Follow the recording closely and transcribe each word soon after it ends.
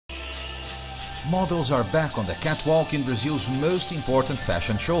Models are back on the catwalk in Brazil's most important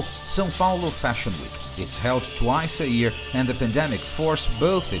fashion show, São Paulo Fashion Week. It's held twice a year, and the pandemic forced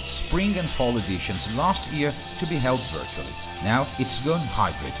both its spring and fall editions last year to be held virtually. Now it's gone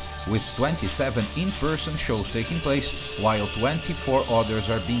hybrid, with 27 in-person shows taking place, while 24 others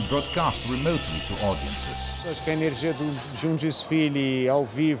are being broadcast remotely to audiences. Acho que a energia de desfile ao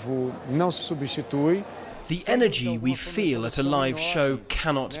vivo não se substitui. The energy we feel at a live show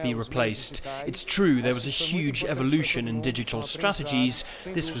cannot be replaced. It's true there was a huge evolution in digital strategies.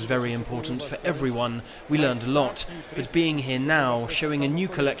 This was very important for everyone. We learned a lot, but being here now, showing a new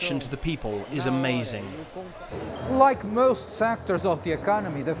collection to the people is amazing. Like most sectors of the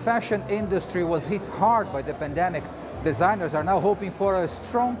economy, the fashion industry was hit hard by the pandemic. Designers are now hoping for a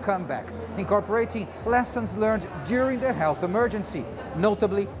strong comeback, incorporating lessons learned during the health emergency,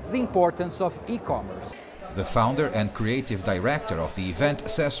 notably the importance of e-commerce. The founder and creative director of the event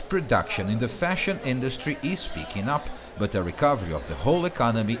says production in the fashion industry is picking up, but a recovery of the whole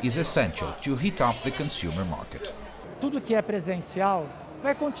economy is essential to heat up the consumer market. Tudo que é presencial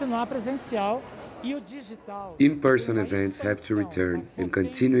vai continuar presencial e o digital. In-person events have to return and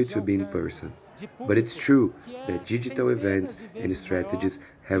continue to be in person. But it's true that digital events and strategies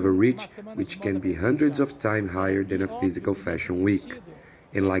have a reach which can be hundreds of times higher than a physical fashion week.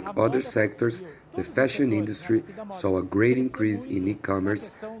 And like other sectors, the fashion industry saw a great increase in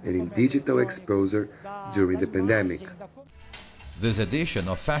e-commerce and in digital exposure during the pandemic. This edition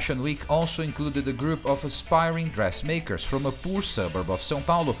of Fashion Week also included a group of aspiring dressmakers from a poor suburb of São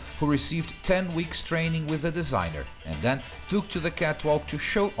Paulo who received 10 weeks training with a designer and then took to the catwalk to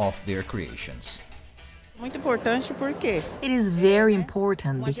show off their creations. It is very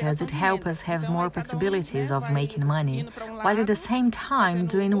important because it helps us have more possibilities of making money, while at the same time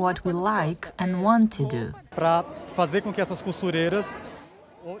doing what we like and want to do.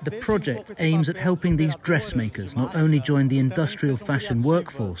 The project aims at helping these dressmakers not only join the industrial fashion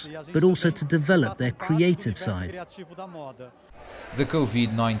workforce, but also to develop their creative side. The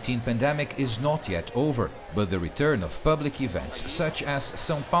COVID-19 pandemic is not yet over, but the return of public events such as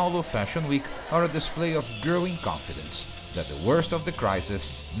São Paulo Fashion Week are a display of growing confidence that the worst of the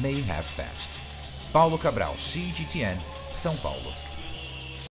crisis may have passed. Paulo Cabral, CGTN, São Paulo.